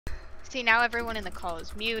See, now everyone in the call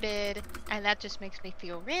is muted, and that just makes me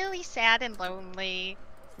feel really sad and lonely.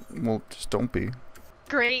 Well, just don't be.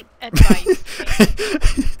 Great advice.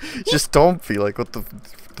 Just don't be. Like, what the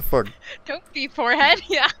fuck? Don't be, forehead.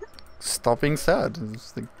 Yeah. Stop being sad.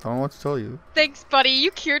 Just, like, I don't know what to tell you. Thanks, buddy.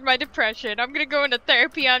 You cured my depression. I'm gonna go into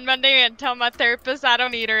therapy on Monday and tell my therapist I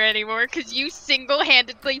don't need her anymore because you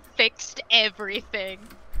single-handedly fixed everything.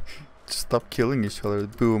 Just stop killing each other.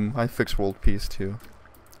 Boom. I fixed world peace too.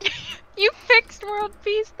 You fixed world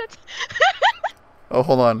peace. That's. Oh,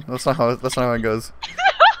 hold on. That's not how it goes.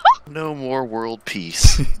 No more world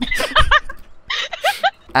peace.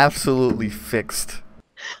 Absolutely fixed.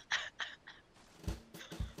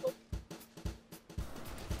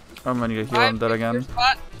 I'm gonna get healed. I'm dead again.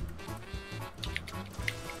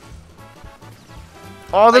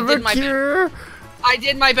 Oh, the cure! I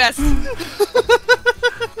did my best.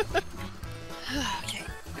 Okay,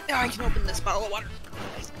 now I can open this bottle of water.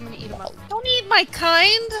 I'm gonna eat them up. Don't eat my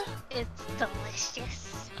kind. It's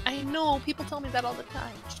delicious. I know. People tell me that all the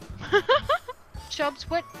time. Chubbs,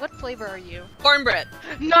 what flavor are you? Cornbread.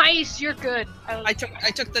 Nice, you're good. I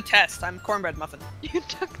took the test. I'm cornbread muffin. You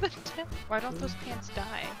took the test. Why don't those pants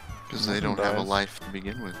die? Because they don't have a life to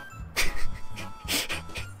begin with.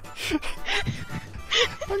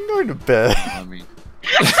 I'm going to bed. I mean.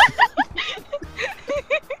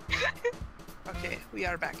 Okay, we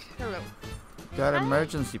are back. Hello. Got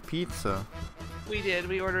emergency pizza. We did.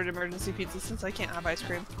 We ordered emergency pizza since I can't have ice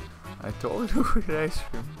cream. I told you we had ice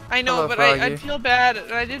cream. I know, Hello, but Froggy. I'd feel bad.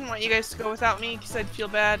 And I didn't want you guys to go without me because I'd feel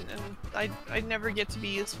bad, and I'd never get to be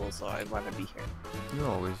useful, so I want to be here. You're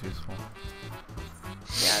always useful.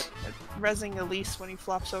 Yeah, rezzing Elise when he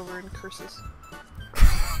flops over and curses.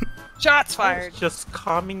 Shots fired! I was just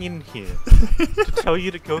coming in here to tell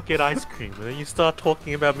you to go get ice cream, and then you start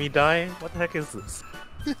talking about me dying? What the heck is this?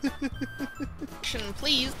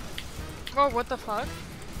 Please. Oh, what the fuck?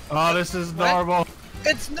 Oh, this is normal.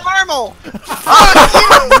 It's normal!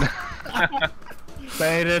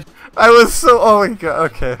 Baited. I was so. Oh my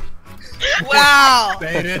god, okay. Wow!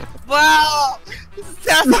 Baited. Wow!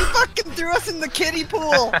 Sassy fucking threw us in the kiddie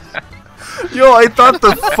pool! Yo, I thought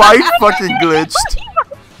the fight fucking glitched.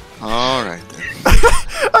 Alright then.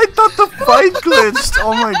 I thought the fight glitched.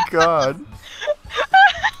 Oh my god.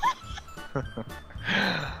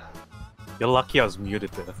 You're lucky I was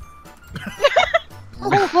muted there.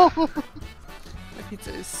 My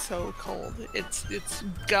pizza is so cold. It's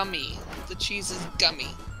gummy. The cheese is gummy.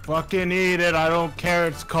 Fucking eat it. I don't care.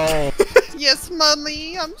 It's cold. Yes,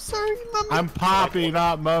 mummy. I'm sorry, mummy. I'm Poppy,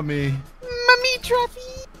 not Mummy. Mummy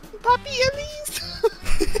Truffy. Poppy Elise.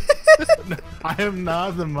 I am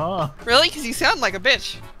not the mom. Really? Because you sound like a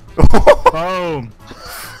bitch. Boom.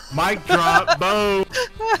 Mic drop. Boom.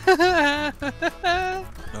 That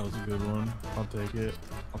was a good one. I'll take it.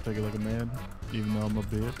 I'll take it like a man, even though I'm a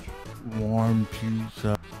bitch. Warm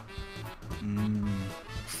pizza.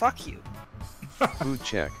 Fuck you. Food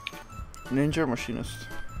check. Ninja or machinist?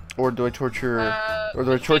 Or do I torture? Or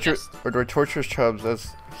do I torture Chubbs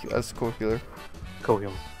as co-healer?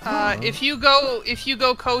 Co-healer. If you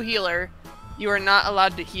go co-healer, you are not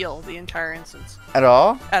allowed to heal the entire instance. At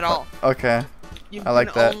all? At all. Okay. You I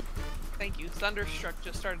like that. Thank you. Thunderstruck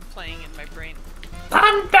just started playing in my brain.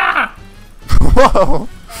 Thunder! Whoa!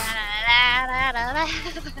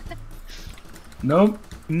 Nope.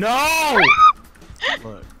 No!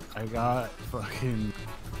 Look, I got fucking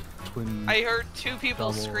twin. I heard two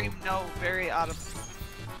people double. scream no very audibly.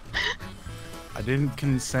 I didn't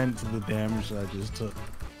consent to the damage that I just took.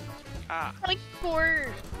 Ah. Like 4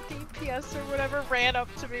 DPS or whatever ran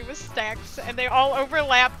up to me with stacks, and they all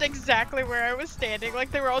overlapped exactly where I was standing.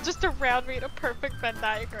 Like they were all just around me in a perfect Venn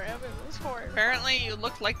diagram. It was horrible. Apparently, you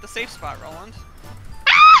looked like the safe spot, Roland.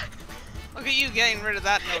 Ah! Look at you getting rid of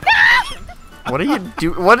that notification. What are you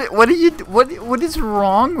do? What is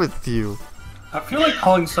wrong with you? I feel like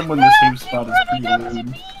calling someone the same spot is pretty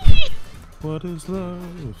rude. What is love?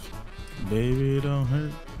 Baby, don't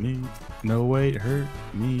hurt me. No, wait, hurt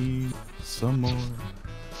me some more.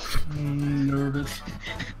 Nervous.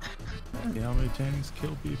 Hey, how many tanks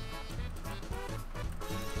kill people?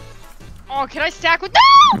 Oh, can I stack with? No!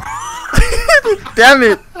 Damn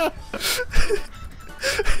it!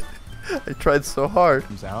 I tried so hard.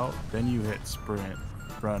 Comes out, then you hit sprint,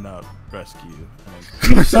 run up, rescue.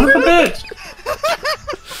 You son of a bitch!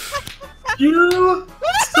 You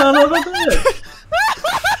son of a bitch!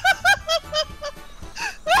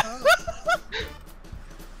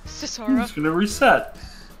 Sisora. It's gonna reset.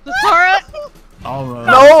 Sisora. Almost.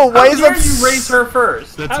 No, why How is dare that? you raise her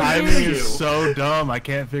first? The How timing dare you? is so dumb. I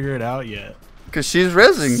can't figure it out yet. Cause she's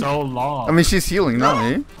rezzing. So long. I mean, she's healing, not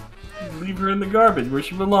me. Leave her in the garbage where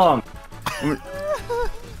she belongs.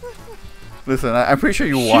 Listen, I'm pretty sure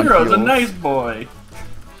you want Shiro's heals. a nice boy.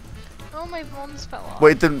 Oh, my bones fell off.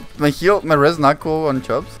 Wait, did my res not go on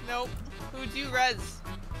Chubbs? Nope. Who'd you res?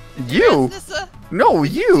 You? Nissa? No,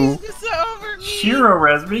 you. Nissa over me. Shiro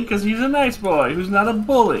res me because he's a nice boy who's not a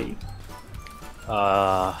bully.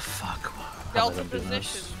 Fuck. Delta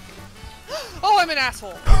position. Oh, I'm an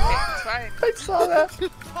asshole. Okay, it's fine. I saw that.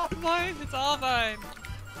 It's all fine. It's all fine.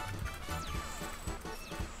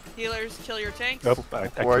 Healers, kill your tanks. Nope, I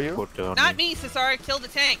Who are you? Not me, Cesara. Kill the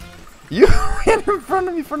tank. You ran in front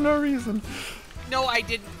of me for no reason. No, I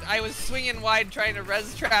didn't. I was swinging wide trying to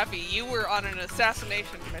res Trappy. You were on an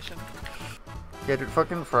assassination mission. Yeah, dude,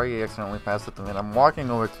 fucking Froggy accidentally passed it to me, and I'm walking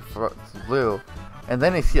over to Blue, and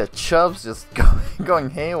then I see a Chubbs just going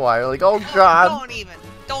haywire, like, oh god. Don't even,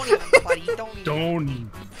 buddy. Don't even. Don't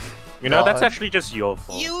even. You know, that's God. actually just your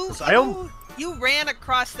fault. 'Cause You ran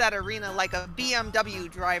across that arena like a BMW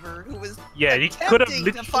driver who was Yeah, you could have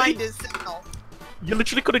attempting to find his signal. You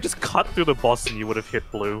literally could have just cut through the boss and you would have hit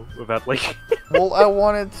Blue without like. Well, I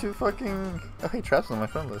wanted to fucking. Okay, Traps on my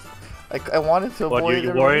friend list. I wanted to avoid. What,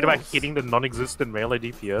 you worried about hitting the non-existent melee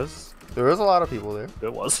DPS? There was a lot of people there.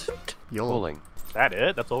 There wasn't. Yo. Pulling. That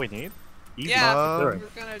it? That's all we need. Easy. Yeah, Sure. you're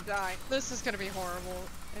gonna die. This is gonna be horrible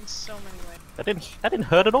in so many ways. That didn't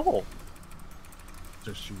hurt at all.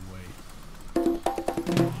 Just you wait.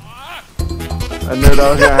 I knew that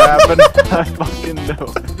was gonna happen. I fucking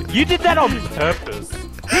know. You did that on purpose.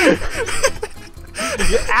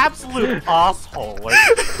 You absolute asshole. Like,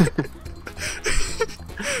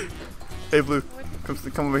 Hey, Blue,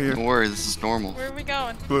 come over here. Don't worry, this is normal. Where are we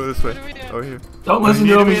going? Blue, this way. What do we do? Over here. Don't listen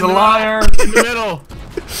to him, he's a liar. In the middle.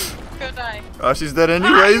 Go die. Oh, she's dead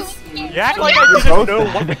anyways. you act like I didn't know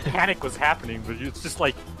what mechanic was happening, but it's just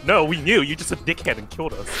like, no, we knew. You just a dickhead and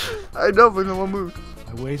killed us. I know, but no one moved.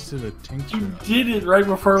 I wasted a tincture. You did it right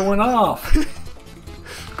before it went off.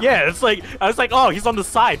 Yeah, it's like I was like, oh, he's on the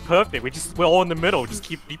side, perfect. We're all in the middle. Just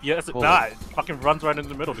keep DPS at nah, it fucking runs right in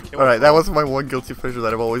the middle to kill. Alright, that was my one guilty pleasure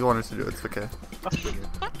that I've always wanted to do. It's okay. Fuck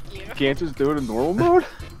you. Can't just do it in normal mode?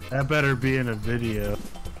 That better be in a video.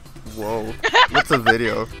 Whoa. What's a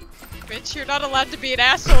video? Bitch, you're not allowed to be an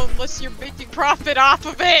asshole unless you're making profit off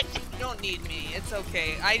of it. You don't need me. It's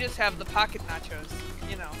okay. I just have the pocket nachos.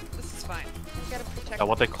 You know, this is fine. You gotta protect.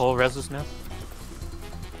 What they call reses now?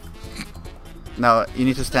 Now, you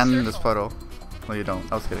need to stand in this puddle. No, you don't.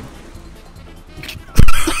 I was kidding.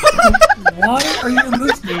 Why are you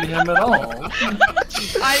listening to him at all?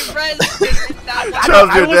 I res that one. Chubbs,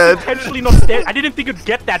 I you're was dead. intentionally not standing. I didn't think it'd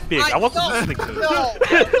get that big. I wasn't listening to it. No,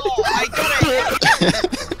 I got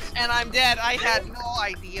it. And I'm dead. I had no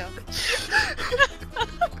idea.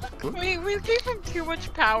 We gave him too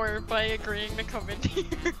much power by agreeing to come in here.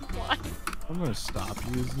 Why? I'm gonna stop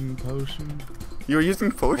using potion. You were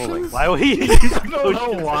using potions? Why were he? I don't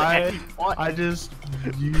know why. I just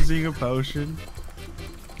using a potion.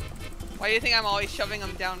 Why do you think I'm always shoving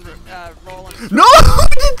them down, rolling? No! I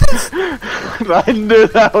did this! I knew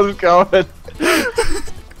that was coming.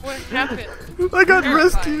 What happened? I got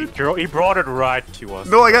Terrifying. rescued. He brought it right to us.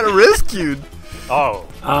 No, I got rescued. Oh.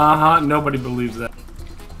 Nobody believes that.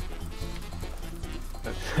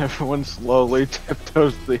 Everyone slowly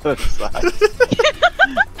tiptoes to the other side.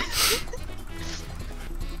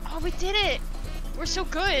 Oh, we did it! We're so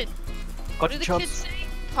good. What do the kids say?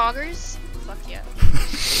 Poggers? Fuck yeah.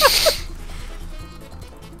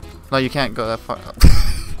 No, you can't go that far.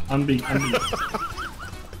 Unbeat.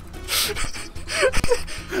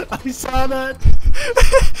 I saw that.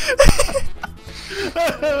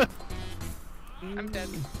 I'm dead.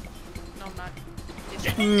 No, I'm not.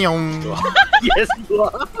 Nyong. Yes, you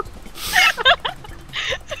are.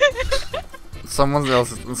 Someone's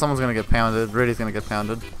gonna get pounded. Riddy's gonna get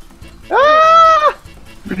pounded. Ah!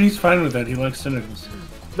 But he's fine with that, he likes cynicals.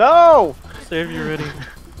 No! Save you, Riddy.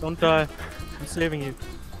 Don't die. I'm saving you.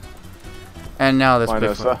 And now this Why, Bigfoot.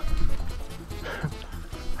 Nessa?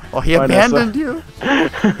 Oh, he Why, abandoned Nessa? you.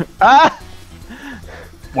 Ah!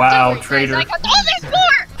 Wow, Sorry, traitor. guys, I got all this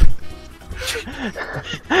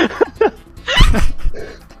more!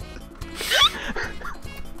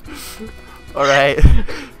 Alright.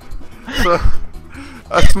 So,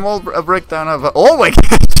 a small breakdown of. Oh my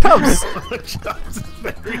god, Chubbs! Chubbs is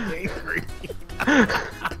very angry.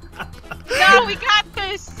 No, we got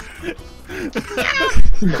this!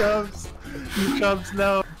 Chubbs,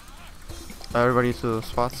 no. Everybody to the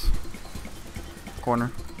spots.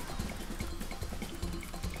 Corner.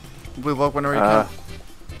 Blue up whenever you can.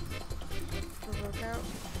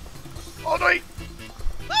 Oh no!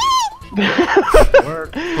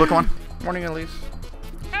 Work. Blue, come on. Morning, Elise.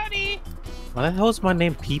 Howdy! Why the hell is my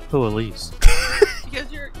name Peepo Elise?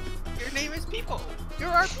 Because your name is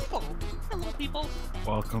our people. Hello, people.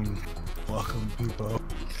 Welcome, people.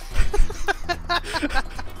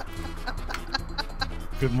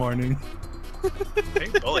 Good morning. Are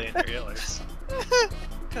you bullying trailers?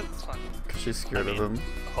 Because it's fun. She's scared of him.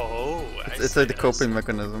 Oh, It's like the coping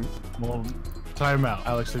mechanism. Well, time out.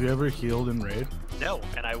 Alex, have you ever healed in raid? No,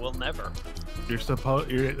 and I will never.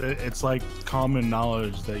 It's like common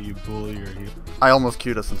knowledge that you bully your heal. I almost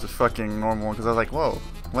queued us into fucking normal because I was like, whoa,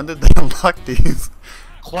 when did they unlock these?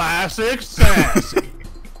 Classic sassy.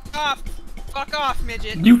 Fuck off,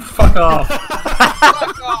 midget. You fuck off.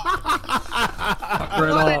 Fuck off. Fuck You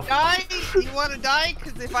right wanna off. die? You wanna die?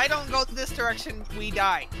 Because if I don't go this direction, we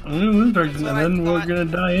die. And That's what I then we're thought. gonna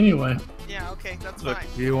die anyway. Yeah, okay, that's Look, fine.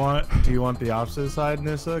 do you want the opposite side,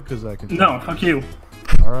 Nissa? Because I can. No, fuck you.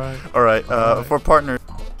 All right. Alright, for partner.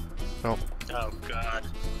 Oh. Oh god.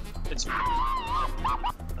 It's.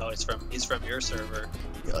 Oh, he's from your server.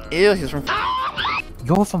 Ew, he's from.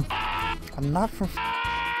 You're from. I'm not from.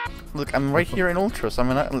 Look, I'm right here in Ultras.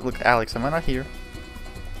 Look, Alex, am I not here?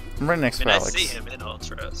 I'm right next I to mean, I Alex. see him in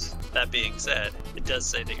Ultras. That being said, it does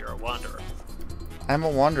say that you're a wanderer. I'm a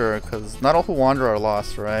wanderer, because not all who wander are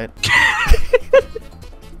lost, right? I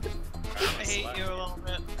hate you a little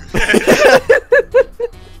bit.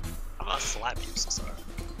 I'm gonna slap you, Cesar.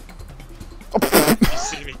 Oh, You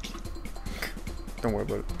see me? don't worry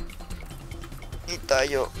about it.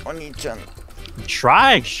 Itayo, Oni-chan.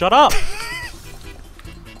 Try. Shut up.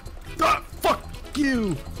 Ah, fuck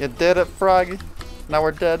you! You did it, Frog. Now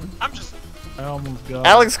we're dead. I'm just. I almost got.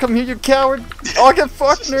 Alex, come here, you coward! Oh, get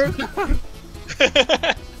fucked, nerd!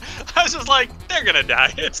 I was just like, they're gonna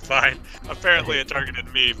die. It's fine. Apparently, it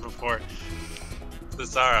targeted me before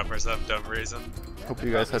Cesara for some dumb reason. Hope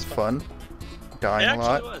you guys had fun. Dying It a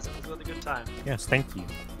lot. actually was. It was a really good time. Yes, thank you.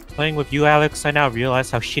 Playing with you, Alex, I now realize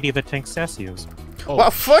how shitty the tank sassy is. Oh,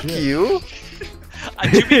 Well, fuck shit. you! To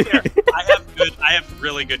be fair, I have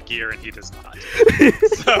really good gear and he does not.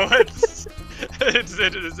 So it's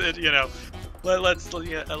you know,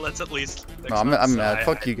 let's at least. No, I'm so mad.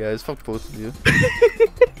 Fuck you guys. Fuck both of you.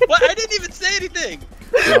 What? I didn't even say anything.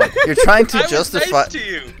 No, you're trying to I was justify. nice to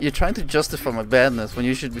you. You're trying to justify my badness when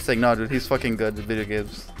you should be saying, "No, dude, he's fucking good at video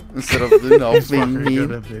games," instead of He's being fucking good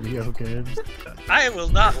mean. at video games. I will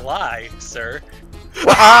not lie, sir.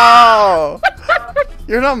 Wow!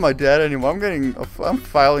 You're not my dad anymore. I'm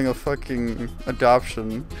filing a fucking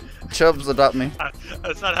adoption. Chubbs, adopt me.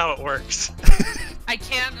 That's not how it works. I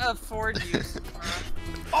can't afford you.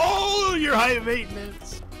 Oh, you're high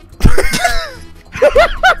maintenance.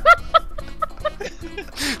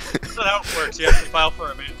 That's not how it works. You have to file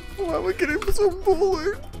for a man. Why am I getting so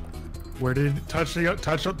bullied? Where did touch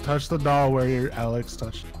the doll where your Alex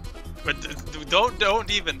touched? But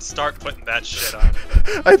don't even start putting that shit on.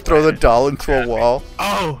 I throw the doll into a wall.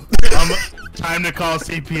 Oh, time to call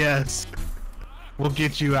CPS. We'll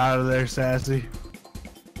get you out of there, Sassy.